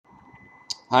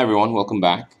Hi everyone, welcome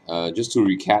back. Just to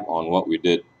recap on what we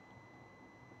did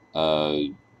uh,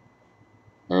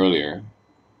 earlier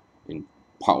in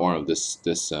part one of this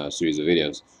series of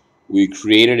videos, we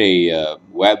created a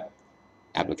web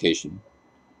application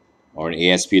or an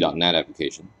ASP.NET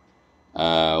application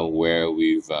where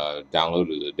we've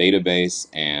downloaded a database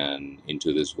and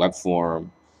into this web form,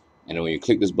 and then when you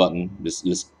click this button, this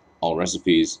list all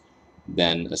recipes,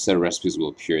 then a set of recipes will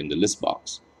appear in the list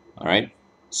box. All right.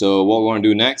 So what we want to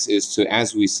do next is to,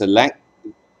 as we select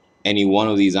any one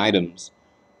of these items,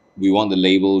 we want the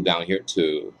label down here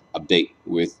to update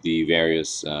with the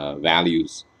various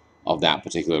values of that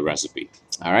particular recipe.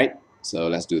 All right, so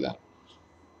let's do that.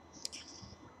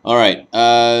 All right,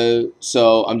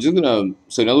 so I'm just gonna,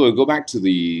 so in other words, go back to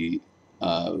the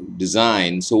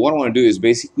design. So what I want to do is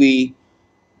basically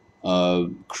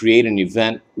create an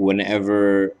event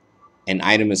whenever an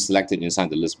item is selected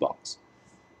inside the list box.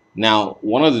 Now,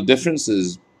 one of the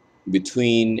differences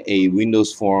between a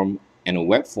Windows form and a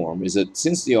web form is that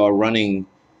since they are running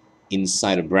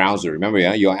inside a browser, remember,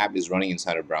 yeah, your app is running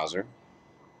inside a browser.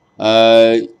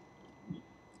 Uh,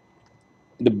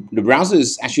 the browser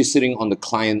is actually sitting on the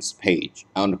client's page,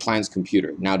 on the client's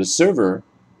computer. Now, the server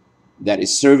that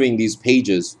is serving these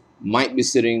pages might be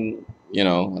sitting,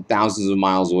 thousands of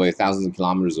miles away, thousands of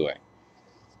kilometers away.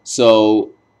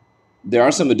 So there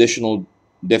are some additional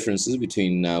differences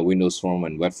between Windows Form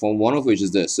and Web Form, one of which is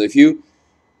this. So if you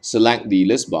select the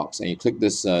list box and you click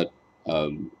this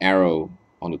arrow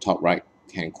on the top right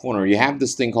hand corner, you have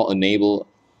this thing called enable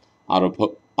auto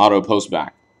postback.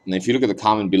 And if you look at the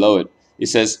comment below it, it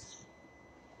says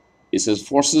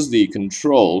forces the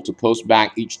control to post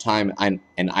back each time an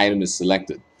item is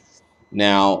selected.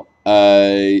 Now,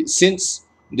 since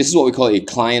this is what we call a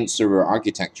client-server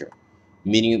architecture,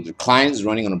 meaning the client is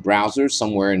running on a browser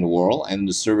somewhere in the world, and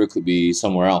the server could be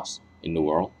somewhere else in the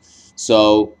world.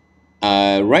 So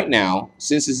right now,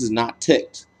 since this is not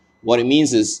ticked, what it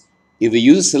means is if the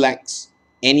user selects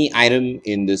any item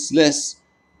in this list,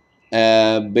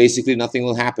 basically nothing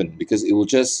will happen because it will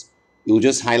just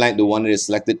highlight the one that is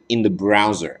selected in the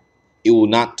browser. It will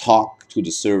not talk to the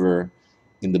server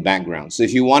in the background. So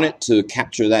if you want it to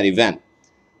capture that event,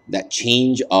 that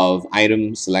change of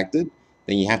item selected,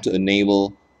 then you have to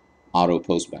enable auto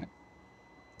postback.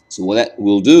 So what that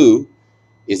will do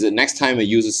is that next time a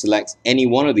user selects any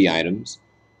one of the items,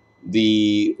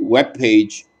 the web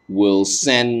page will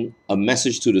send a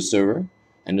message to the server,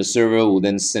 and the server will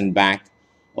then send back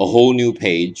a whole new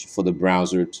page for the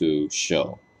browser to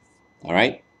show. All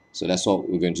right, so that's what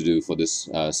we're going to do for this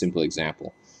simple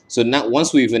example. So now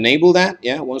once we've enabled that,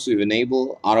 once we've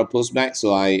enabled auto postback,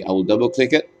 so I will double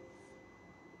click it.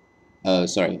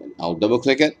 I'll double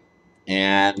click it,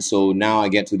 and so now I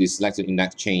get to the selected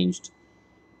index changed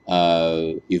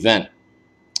event,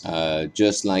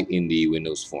 just like in the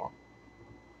Windows form.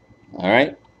 All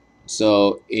right,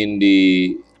 so I'm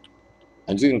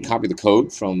just going to copy the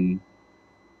code from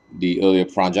the earlier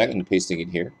project and pasting it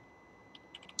here.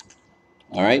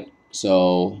 All right,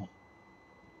 so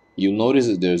you'll notice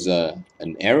that there's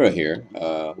an error here.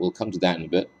 We'll come to that in a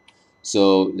bit.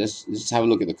 So let's just have a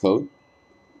look at the code.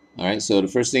 All right, so the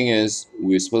first thing is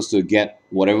we're supposed to get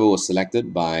whatever was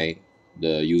selected by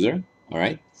the user. All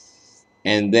right,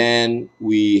 and then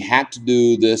we had to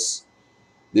do this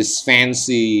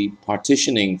fancy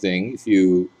partitioning thing, if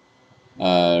you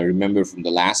remember from the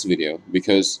last video,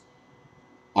 because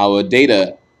our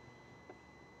data,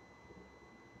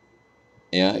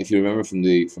 if you remember from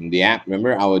the app,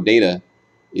 remember our data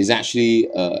is actually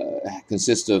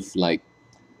consists of like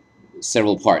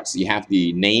several parts. You have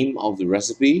the name of the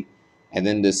recipe, and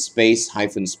then the space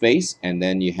hyphen space, and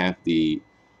then you have the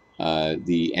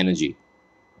energy,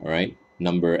 all right,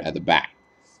 number at the back.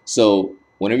 So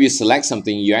whenever you select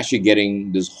something, you're actually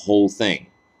getting this whole thing.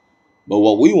 But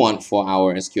what we want for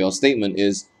our SQL statement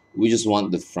is we just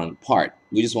want the front part.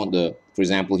 We just want the, for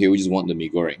example, here we just want the mee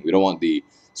goreng. We don't want the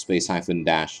space hyphen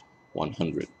dash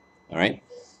 100. All right.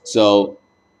 So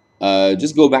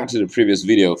just go back to the previous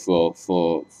video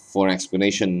for an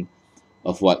explanation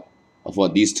of what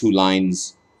these two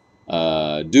lines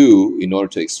do in order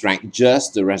to extract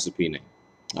just the recipe name.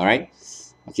 All right.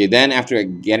 Okay. Then after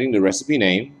getting the recipe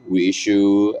name, we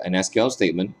issue an SQL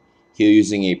statement. Here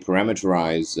using a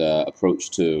parameterized approach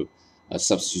to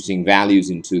substituting values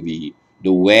into the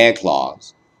where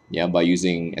clause, by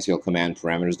using SQL command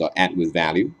parameters.add with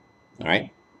value. All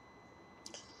right.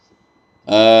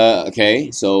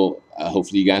 Okay, so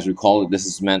hopefully you guys recall that this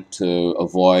is meant to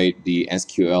avoid the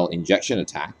SQL injection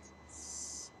attack.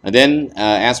 And then,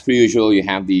 as per usual, you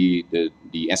have the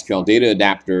SQL data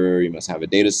adapter. You must have a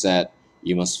data set.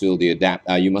 You must fill the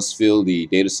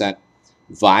data set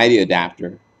via the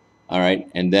adapter. All right,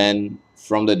 and then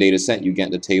from the data set you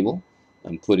get the table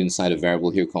and put inside a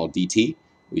variable here called DT,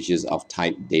 which is of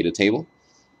type data table.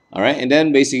 All right, and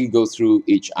then basically go through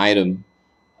each item.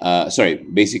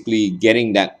 Basically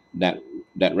getting that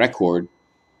record,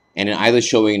 and then either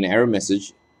showing an error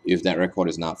message if that record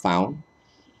is not found,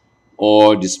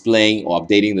 or displaying or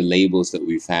updating the labels that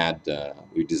we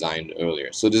designed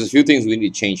earlier. So there's a few things we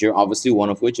need to change here. Obviously,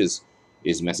 one of which is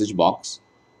message box.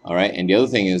 All right, and the other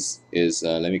thing is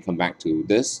let me come back to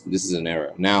this. This is an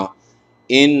error. Now,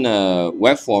 in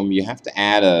WebForm, you have to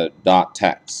add a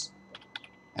 .text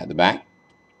at the back.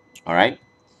 All right.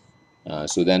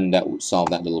 So then that would solve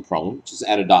that little problem. Just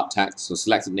add a .text. So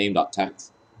select the name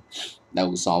 .text. That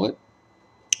will solve it.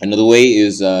 Another way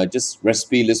is just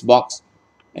recipe list box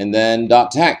and then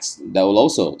 .text. That will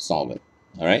also solve it.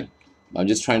 All right. I'm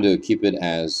just trying to keep it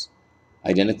as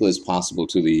identical as possible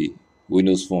to the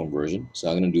Windows Form version. So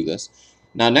I'm going to do this.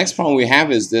 Now, next problem we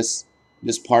have is this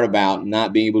part about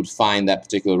not being able to find that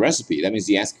particular recipe. That means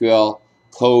the SQL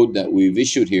code that we've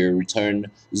issued here returned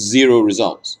 0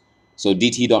 results. So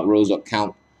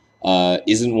dt.rows.count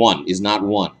is not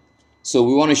 1. So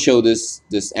we want to show this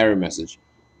error message.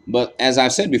 But as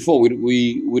I've said before,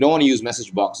 we don't want to use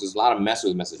message box. There's a lot of mess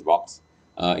with message box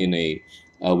in a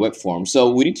web form. So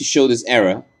we need to show this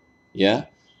error, yeah,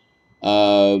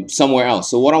 somewhere else.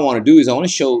 So what I want to do is I want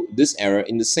to show this error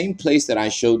in the same place that I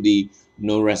showed the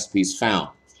no recipes found.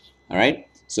 All right.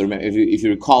 So remember, if you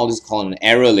recall, this is called an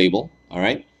error label. All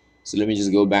right. So let me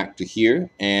just go back to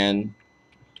here and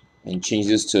change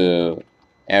this to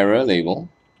error label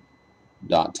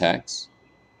 .text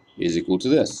is equal to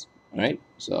this. All right.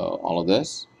 So all of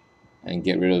this, and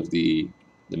get rid of the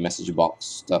message box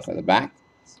stuff at the back.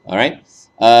 All right.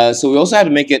 So we also have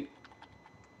to make it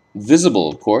visible,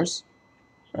 of course.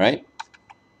 All right.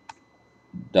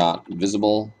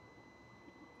 .visible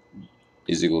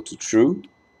is equal to true.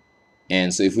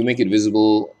 And so if we make it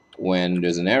visible when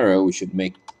there's an error, we should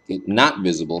make it not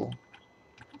visible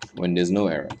when there's no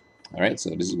error. All right, so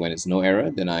this is when it's no error,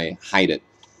 then I hide it.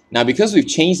 Now, because we've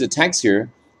changed the text here,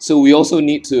 so we also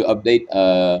need to update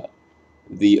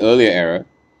the earlier error.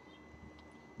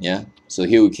 Yeah, so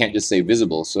here we can't just say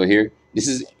visible. So here, this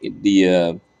is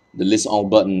the list all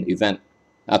button event,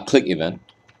 click event.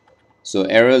 So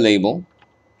error label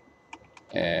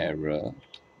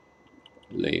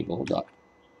dot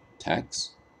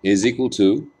text is equal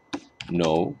to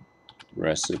no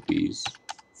recipes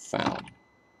found.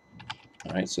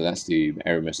 All right, so that's the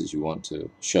error message you want to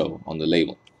show on the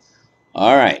label.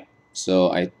 All right,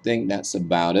 so I think that's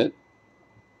about it.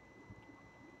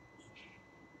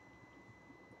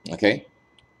 Okay.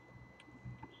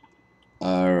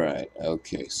 All right,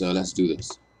 okay, so let's do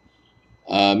this.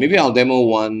 Maybe I'll demo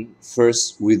one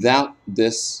first without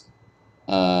this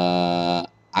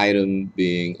item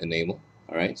being enabled.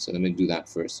 All right, so let me do that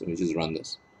first. Let me just run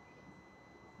this.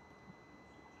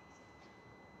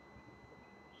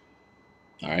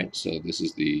 All right, so this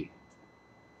is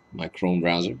my Chrome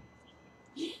browser.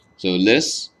 So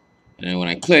list, and then when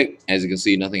I click, as you can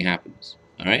see, nothing happens.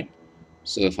 All right,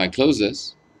 so if I close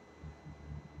this,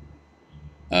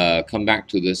 come back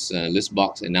to this list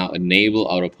box, and now enable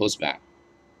auto postback,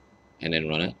 and then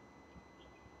run it.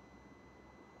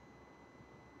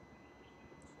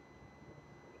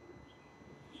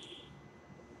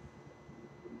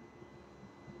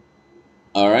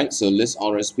 All right, so list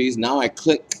all recipes. Now I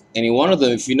click any one of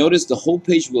them. If you notice, the whole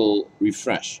page will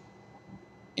refresh,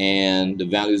 and the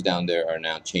values down there are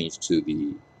now changed to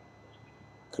the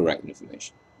correct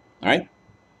information. All right.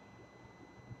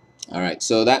 All right.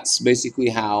 So that's basically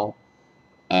how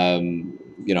how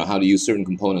to use certain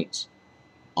components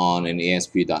on an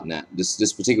ASP.NET.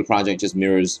 This particular project just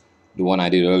mirrors the one I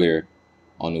did earlier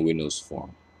on the Windows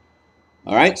Form.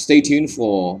 All right, stay tuned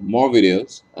for more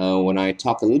videos when I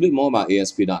talk a little bit more about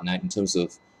ASP.NET in terms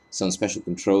of some special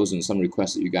controls and some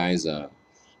requests that you guys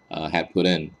had put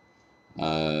in.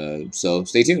 So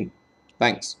stay tuned.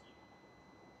 Thanks.